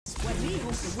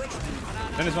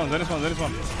Then this one. This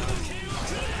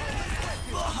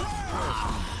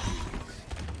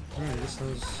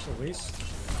was a waste.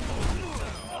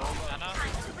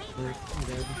 I'm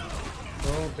dead.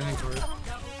 Oh, behind turret.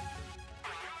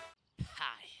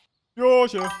 Yo,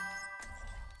 shit.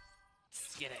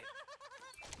 Get it.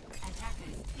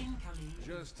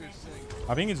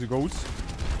 I think it's a ghost.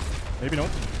 Maybe not.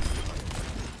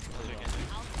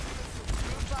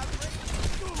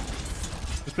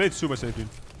 This played super safe, dude.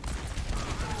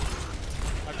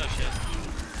 Oh no shit.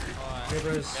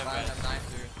 Papers.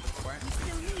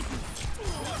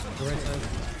 The right side.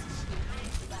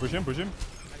 Push him. I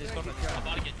just got I'm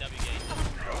about to get W gate.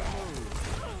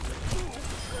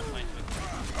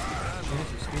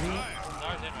 Speeding.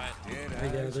 Stars in, right?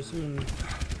 Yeah, there's some.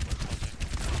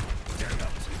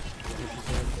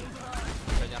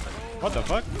 What the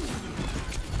fuck?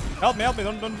 Help me.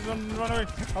 Don't run away.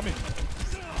 Help me.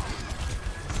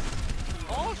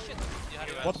 Oh shit.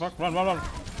 What the fuck? Run. Run.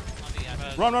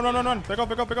 Back off.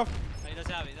 He does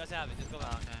have it. Just go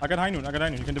back. I got high noon.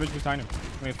 You can division with high noon.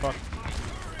 I mean, fuck.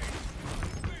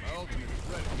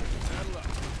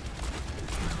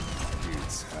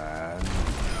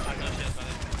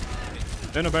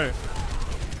 There's no barrier.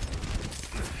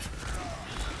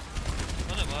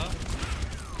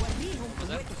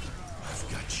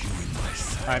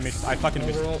 I missed. I fucking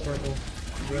missed. Overall purple.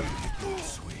 Yep.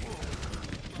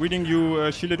 Reading you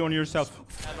shielded on yourself.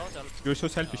 You're so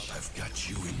selfish. I've got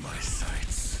you in my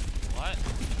sights. What?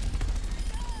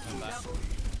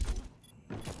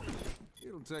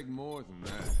 It'll take more than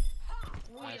that.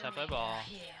 Nice, I play ball.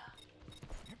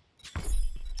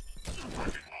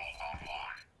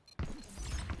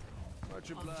 Much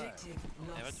obliged.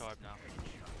 Never torp now.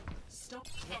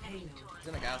 He's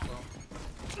in a gas though.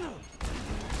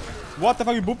 What the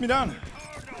fuck? You booped me down.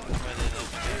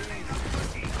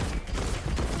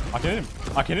 I can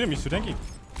hit him. He's too tanky.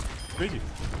 Crazy.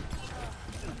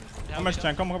 How much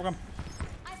tank? Come.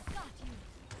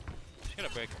 Just gonna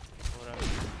break.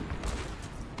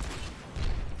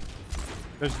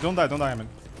 Whatever. Don't die, man.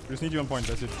 We just need you on point.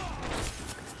 That's it.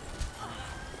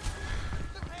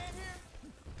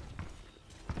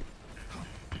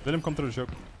 Let him come through the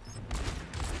choke.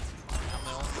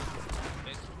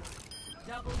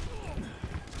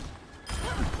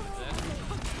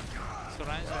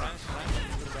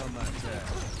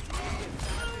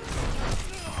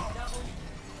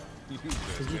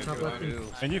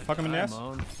 Can you fuck him in the ass?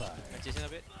 Chasing a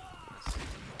bit.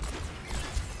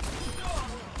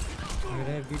 Alright, I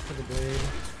have beat for the blade.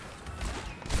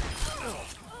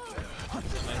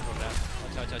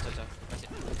 Watch out. That's it.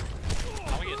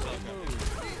 I'm gonna get slow.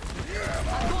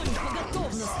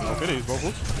 Okay, he's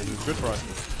vocals. It's good for us.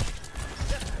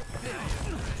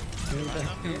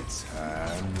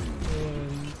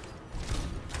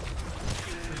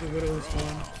 The widow's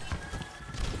one.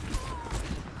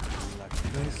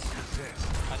 Nice.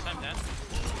 Last time, Dan.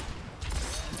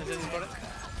 Okay.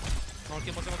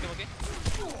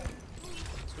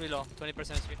 It's really low.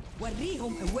 20% speed.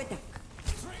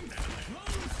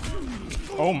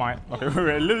 Oh my. Okay,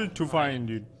 we're a little too far in,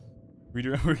 dude.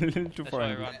 We're a little too far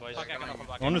in. I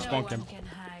want to spawn camp.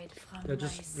 Yeah,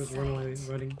 just run away,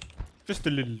 running. Just a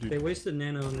little, dude. They wasted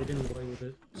nano and they didn't play with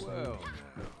it. So. Well,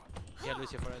 Yeah,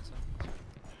 Lucia for it. So.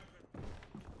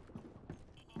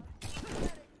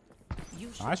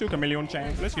 I took a million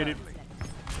chance. Let's get it.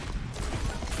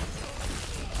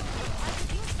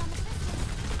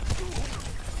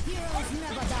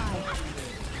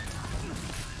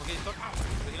 Okay, stop.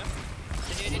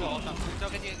 Can you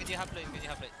half plate?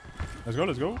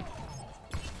 Let's go.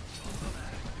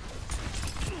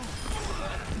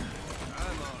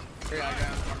 Here, I got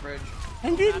him on bridge.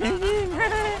 McCree,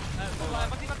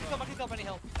 any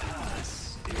help?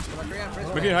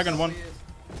 McCree, Hagen one.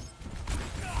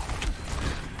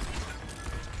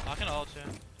 I can ult you.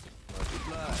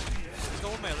 Let's go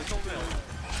with mail.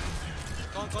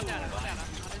 Go down.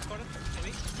 Uninsported.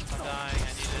 Maybe? I'm dying, I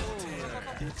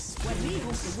need it.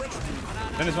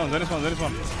 Then this one.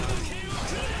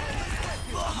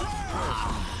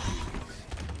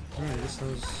 Alright, this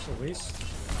was a waste.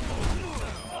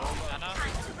 Anna?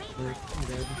 I'm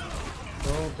dead.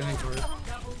 Oh, behind turret.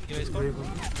 You guys score? You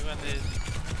went this.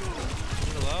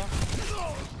 Hello?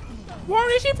 War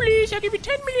is it, please? I'll give you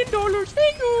 $10 million.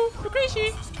 Thank you. You're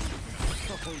crazy.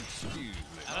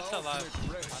 Anna's still alive.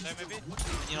 Under maybe?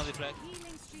 You know the flag.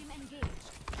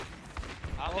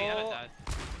 I don't think Anna died.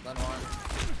 Done one.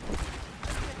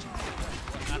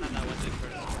 Anna was it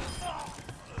first.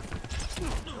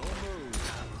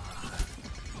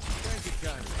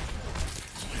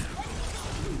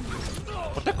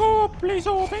 What the cop? Please,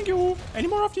 oh, thank you. Any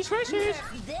more of these races?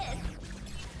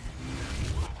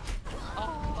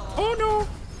 Oh no.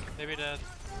 Maybe dead.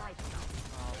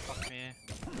 Oh, fuck me.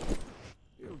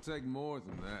 It'll take more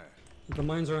than that. The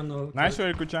mines are on the. Nice,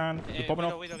 very good, Jan. Hey, You're popping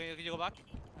up. Can you go back?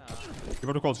 Keep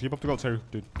up the calls, sorry,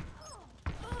 dude.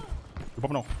 You're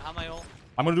popping off. I have my ult.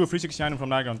 I'm gonna do a 369 from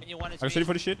that gun. Can you one I got ready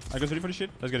for the shit.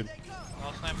 Let's get it.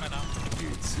 I'll snipe right now.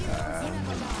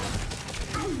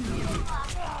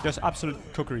 Just absolute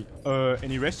cookery.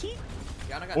 Any resty?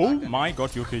 Yana got Oh knocked in. my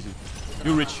god, you're crazy.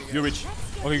 You're rich.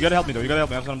 Okay, you gotta help me though. I'm there. You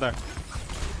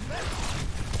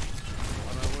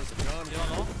don't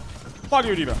know? Fuck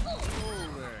you, Diva.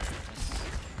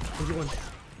 21.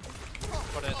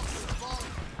 Got it.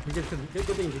 You get the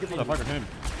What the fuck, I hit him.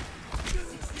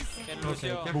 Can Okay,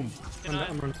 Lucio. okay. Boom.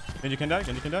 I'm running. Then you can die.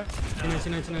 99. On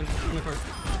the cart.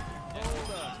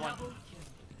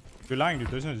 You're lying, dude.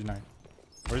 There's no denying.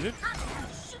 Where is it?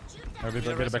 We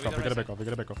gotta back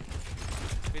off.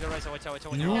 Be the racer, watch out.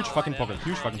 Huge fucking pocket.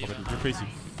 Dude. You're crazy.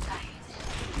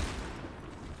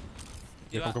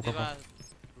 Yeah, go.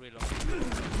 Reload.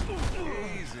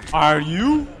 Are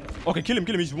you? Okay, kill him.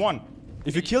 He's one.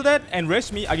 If you kill that and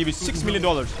rest me, I give you $6 million.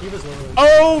 He was low.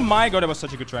 Oh my god, that was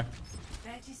such a good try.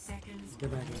 30 seconds.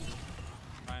 Get back.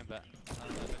 Fine, bet.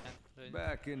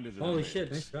 Back into the Holy race.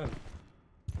 shit, nice job.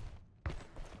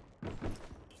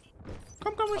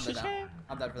 Come, I'm Rishi. dead.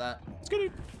 I'm dead for that. Let's get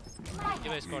it. You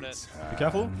guys got it. Be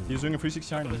careful. He's doing a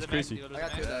 369. It's crazy. I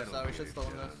got 2 though, so we should still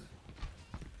win this.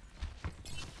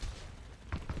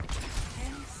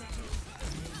 10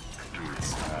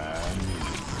 seconds.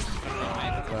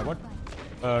 What?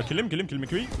 Kill him,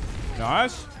 McCree.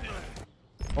 Nice.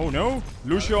 Oh no.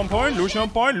 Lucio on point.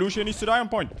 Lucio needs to die on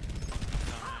point.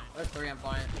 There's 3 on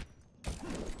point.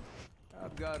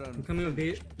 I've got I'm coming with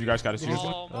beat. You guys got it.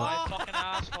 Oh my fucking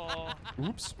asshole.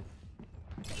 Oops.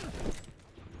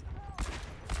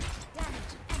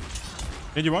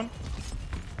 Did you won?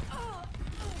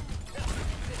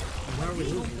 Why are we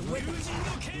losing?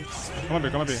 Come on,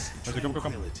 Mercy,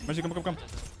 come. I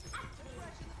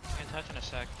can touch in a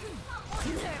sec.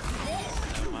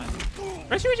 Never mind.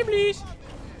 Mercy, please.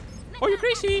 Oh, you're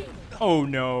crazy. Oh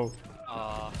no.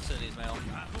 Still needs my ult.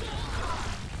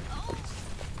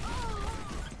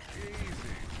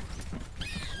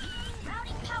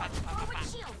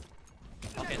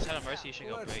 Okay, instead of Mercy, you should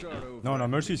go Let's break start now. over. No,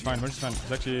 Mercy's fine. It's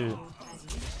actually...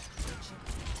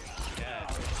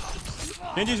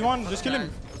 Genji's one. Just kill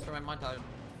him. Let's try my montage.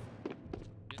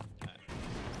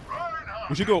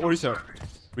 We should go Orisa.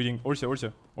 Reading Orisa.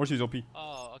 Orisa is OP.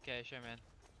 Oh, okay, sure, man.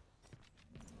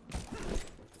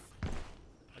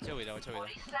 What's your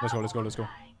Let's go. You're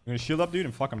gonna shield up, dude,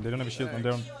 and fuck them. They don't have a shield on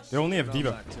their own. They only have On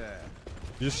Diva. my tab.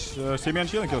 You just stay behind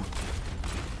shield and kill them.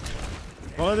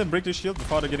 Don't let them break this shield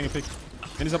before they're getting a pick.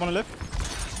 Genji's up on the left.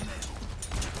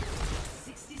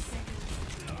 60 seconds.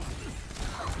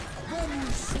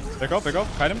 Back up.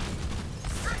 Fight him.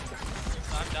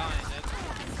 I'm dying, dead.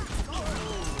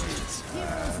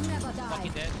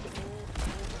 Fucking dead.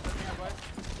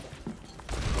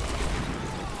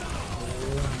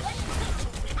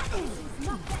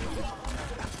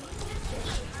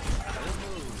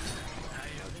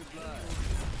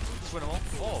 Just win them all.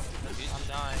 Oh, that's it. I'm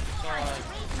dying. Sorry.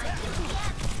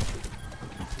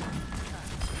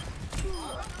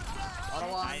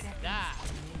 Ottawa. I die.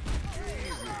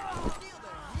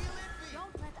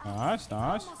 Nice. They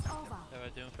were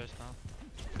doing first now.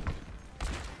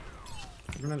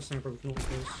 We're gonna have a sniper with no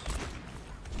close.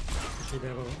 Actually, they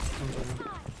have a guns on them.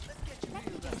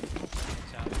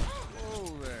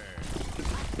 Oh, there.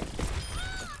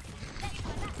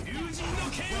 He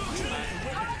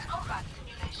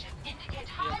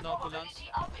has no cooldowns.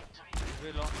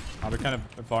 Really low. We're kind of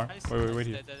far. Nice. Wait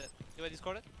here. Dead. You already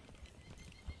scored it?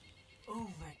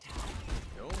 Overtime.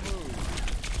 Don't move.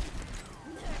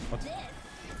 What?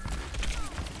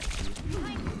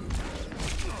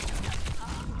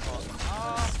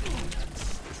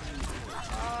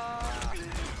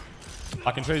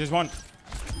 I can trace this one.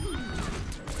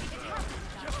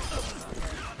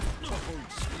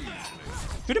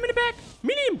 Shoot him in the back.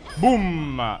 Medium.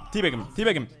 Boom.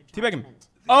 Teabag him.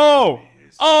 Oh.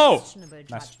 Questionable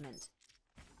Nice. judgment.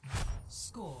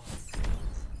 Score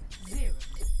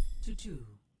 0-2.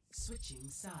 Switching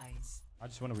sides. I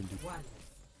just want to win, dude. 1.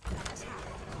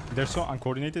 They're so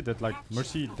uncoordinated that like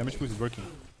Mercy damage boost is working.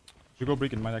 If you go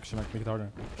Brick, it might actually like, make it harder.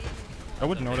 I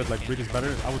wouldn't know that like Brick is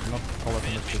better. I would not call it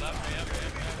Mercy. I'm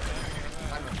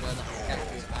good. Can't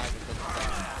do it. I just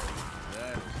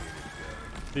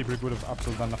did Hey, Brick would have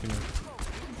absolutely done nothing here.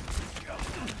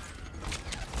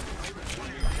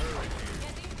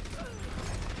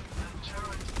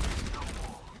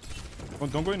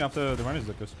 Don't go in after the run is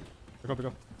like this. Pick up, pick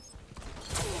up.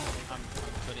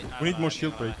 We need more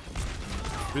shield break.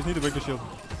 We just need to break the shield.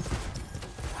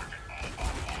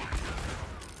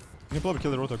 You can probably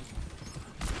kill the Rotok.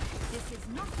 This is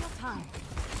not your time.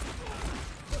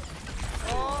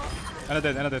 And a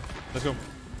dead, and a dead. Let's go.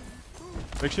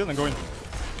 Break shield and go in. On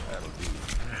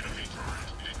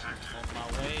my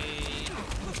way.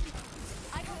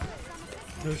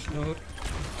 There's no hook.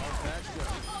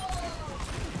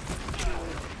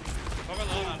 Cover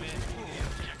low, I mean.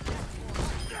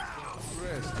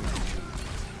 Rest.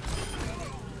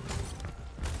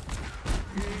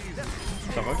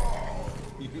 What the fuck?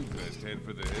 You best head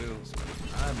for the hills.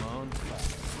 I'm on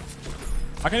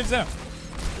fire. I can hit them.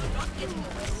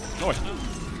 No.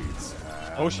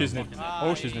 Oh, she's in.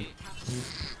 Oh, she's in.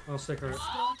 I'll stick her.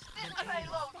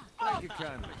 Thank you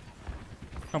kindly.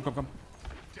 Come, come, come.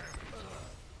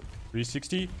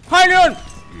 360. Hylian!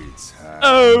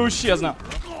 Oh, she has now.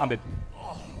 I'm dead.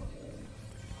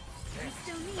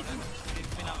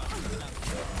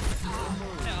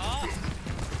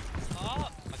 Oh,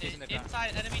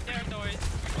 inside enemy territory.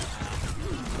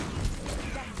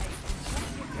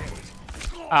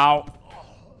 Ow.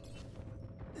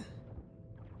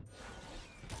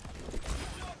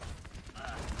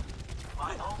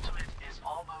 My ultimate is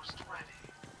almost ready.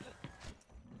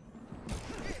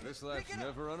 This life's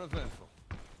never uneventful.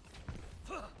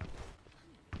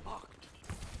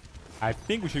 I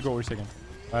think we should go over second.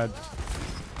 But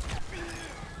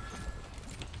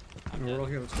We're all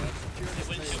here. Let's go.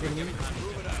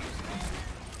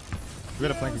 we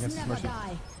got a flank against this Mercy.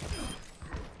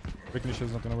 Breaking the shield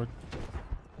is not gonna work.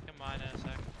 Can mine in a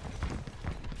sec.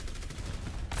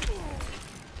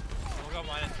 We'll go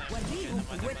mine in a sec.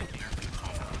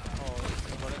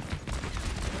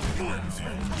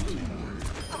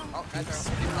 Oh, guys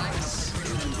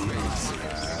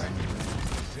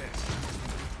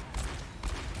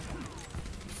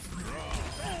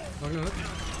Oh, no hook.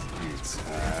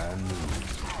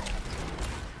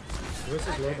 Where's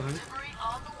this low behind?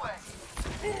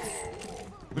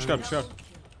 Push card, push card.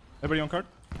 Everybody on card?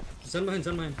 Zen behind,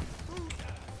 Zen behind.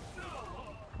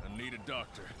 I need a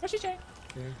doctor.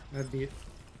 Yeah, I'd beat.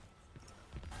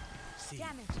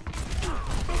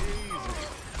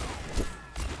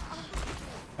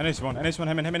 NS1, NS1,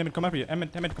 Hammond, come up here.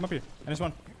 Hammond, come up here.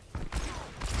 NS1.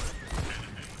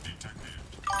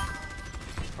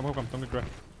 Come, don't get grabbed.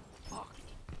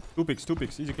 2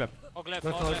 picks, easy clap. All left,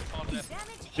 Left, all all left, all left.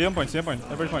 Stay on point,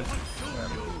 everybody point.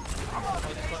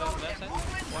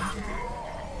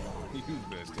 You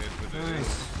best head for the hills.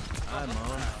 Nice. I'm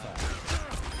on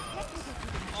fire.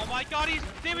 Oh my god, he's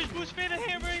damage boost fit and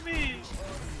hammering me!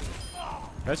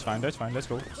 That's fine, let's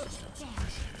go.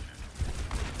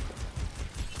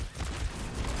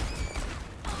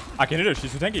 I can hit her,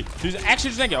 she's too tanky. She's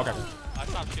actually too tanky, okay. I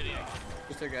stopped shooting.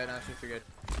 She's too good now, she's too good.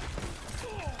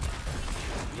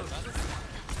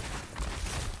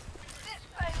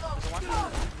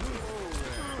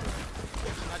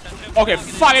 Okay,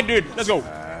 fuck it, dude. Let's go.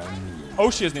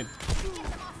 Oh, she has need.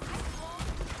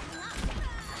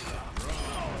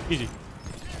 Easy.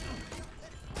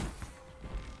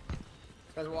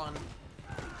 There's one.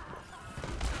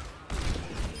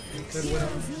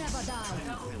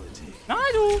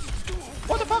 Nice.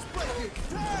 What the fuck?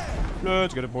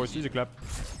 Let's get it, boys. Easy clap.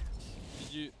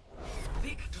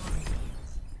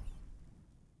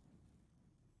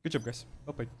 Good job, guys.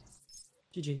 Well played.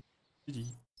 GG. GG.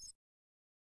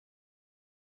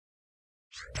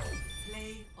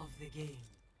 Play of the game.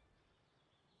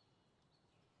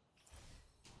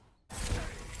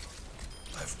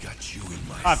 I've got you in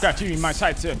my I've got you in my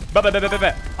sights.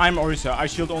 I'm Orisa. I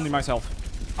shield only myself.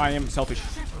 I am selfish.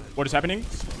 What is happening?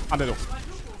 I'm dead off.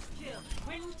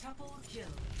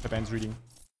 The band's reading.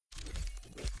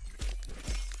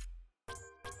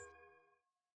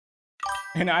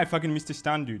 And I fucking missed the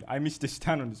stun, dude. I missed the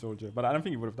stun on the soldier, but I don't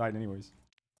think he would have died anyways.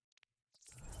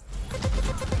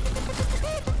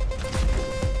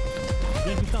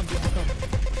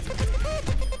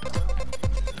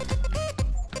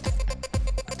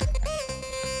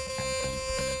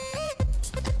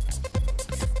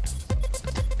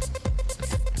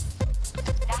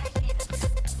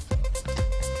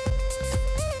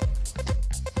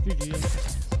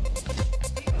 GG.